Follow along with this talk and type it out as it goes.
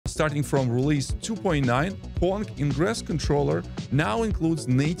starting from release 2.9, Conk Ingress controller now includes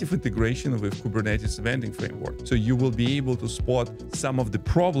native integration with Kubernetes eventing framework. So you will be able to spot some of the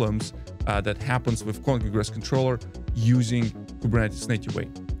problems that happens with Conk Ingress controller using Kubernetes native way.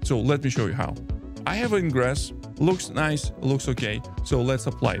 So let me show you how. I have an Ingress, looks nice, looks okay. So let's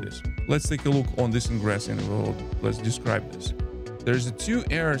apply this. Let's take a look on this Ingress and let's describe this. There's two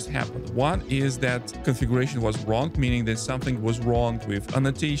errors happened. One is that configuration was wrong, meaning that something was wrong with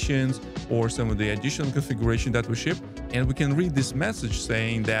annotations or some of the additional configuration that we shipped. And we can read this message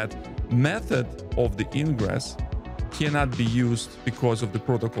saying that method of the Ingress cannot be used because of the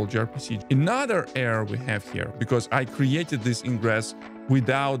protocol gRPC. Another error we have here, because I created this Ingress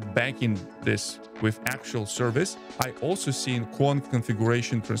without backing this with actual service, I also seen conk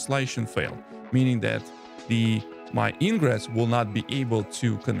configuration translation fail, meaning that my Ingress will not be able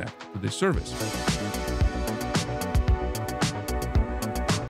to connect to this service.